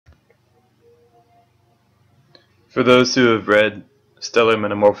For those who have read Stellar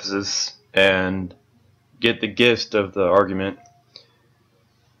Metamorphosis and get the gist of the argument,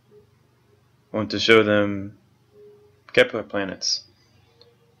 I want to show them Kepler planets.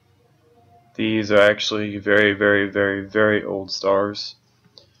 These are actually very old stars.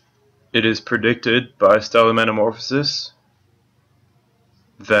 It is predicted by Stellar Metamorphosis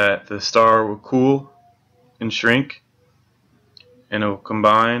that the star will cool and shrink, and it will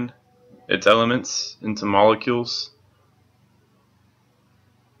combine its elements into molecules.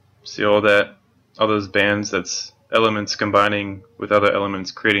 See all those bands? That's elements combining with other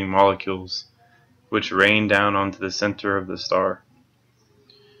elements, creating molecules which rain down onto the center of the star.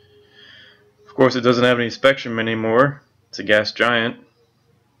 Of course, it doesn't have any spectrum anymore. It's a gas giant,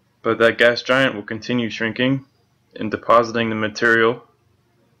 but that gas giant will continue shrinking and depositing the material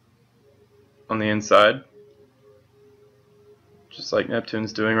on the inside, just like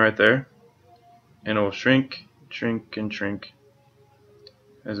Neptune's doing right there, and it will shrink, shrink, and shrink,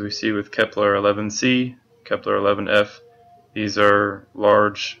 as we see with Kepler 11c, Kepler 11f. These are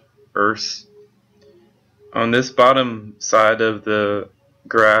large Earths. On this bottom side of the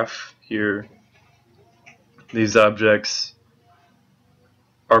graph here, these objects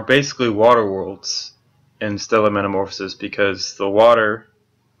are basically water worlds in stellar metamorphosis, because the water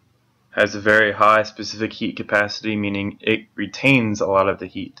has a very high specific heat capacity, meaning it retains a lot of the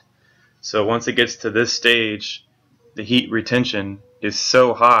heat. So once it gets to this stage, the heat retention is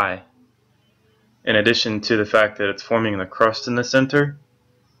so high, in addition to the fact that it's forming the crust in the center,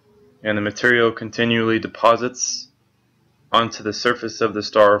 and the material continually deposits onto the surface of the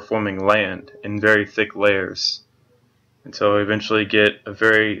star, forming land in very thick layers, until we eventually get a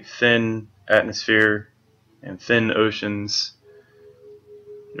very thin atmosphere and thin oceans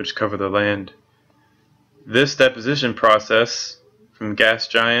which cover the land. This deposition process, from gas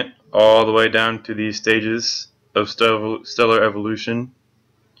giant all the way down to these stages of stellar evolution,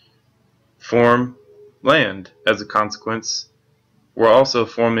 form land as a consequence. We're also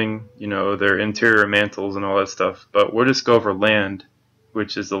forming, their interior mantles and all that stuff, but we'll just go over land,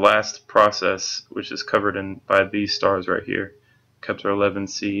 which is the last process, which is covered by these stars right here, Kepler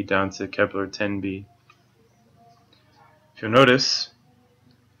 11c down to Kepler 10b. If you'll notice,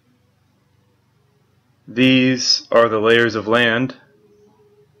 these are the layers of land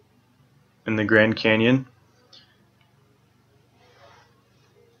in the Grand Canyon.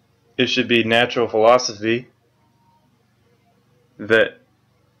 It should be natural philosophy that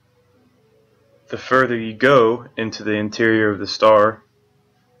the further you go into the interior of the star,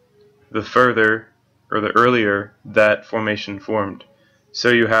 the further or the earlier that formation formed. So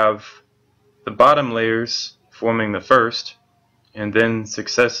you have the bottom layers forming the first, and then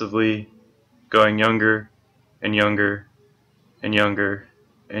successively going younger and younger and younger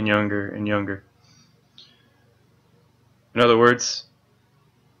and younger and younger. In other words,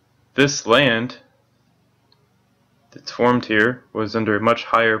 this land that's formed here was under much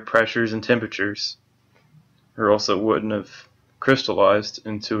higher pressures and temperatures, or else it wouldn't have crystallized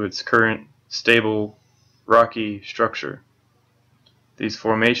into its current stable rocky structure. These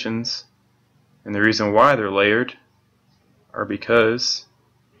formations, and the reason why they're layered, are because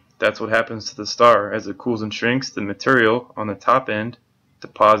that's what happens to the star. As it cools and shrinks, the material on the top end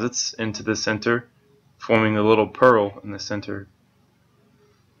deposits into the center, forming a little pearl in the center.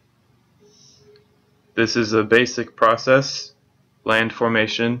 This is a basic process. Land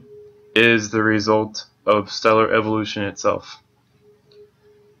formation is the result of stellar evolution itself.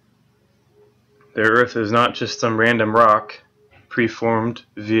 The Earth is not just some random rock preformed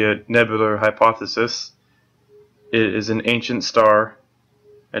via nebular hypothesis. It is an ancient star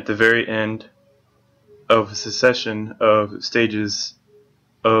at the very end of a succession of stages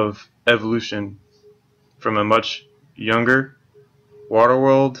of evolution, from a much younger water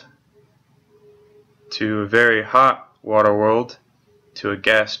world to a very hot water world to a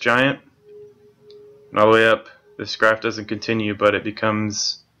gas giant, and all the way up. This graph doesn't continue, but it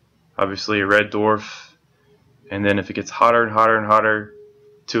becomes obviously a red dwarf, and then if it gets hotter and hotter and hotter,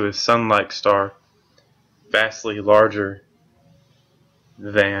 to a sun-like star, vastly larger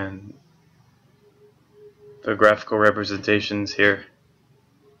than the graphical representations here.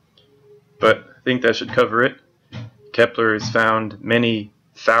 But I think that should cover it. Kepler has found many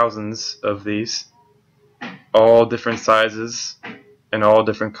thousands of these, all different sizes and all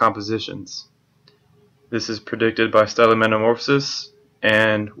different compositions. This is predicted by stellar metamorphosis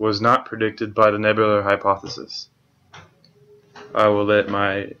and was not predicted by the nebular hypothesis. I will let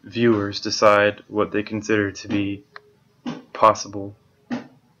my viewers decide what they consider to be possible.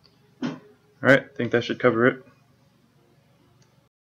 Alright, I think that should cover it.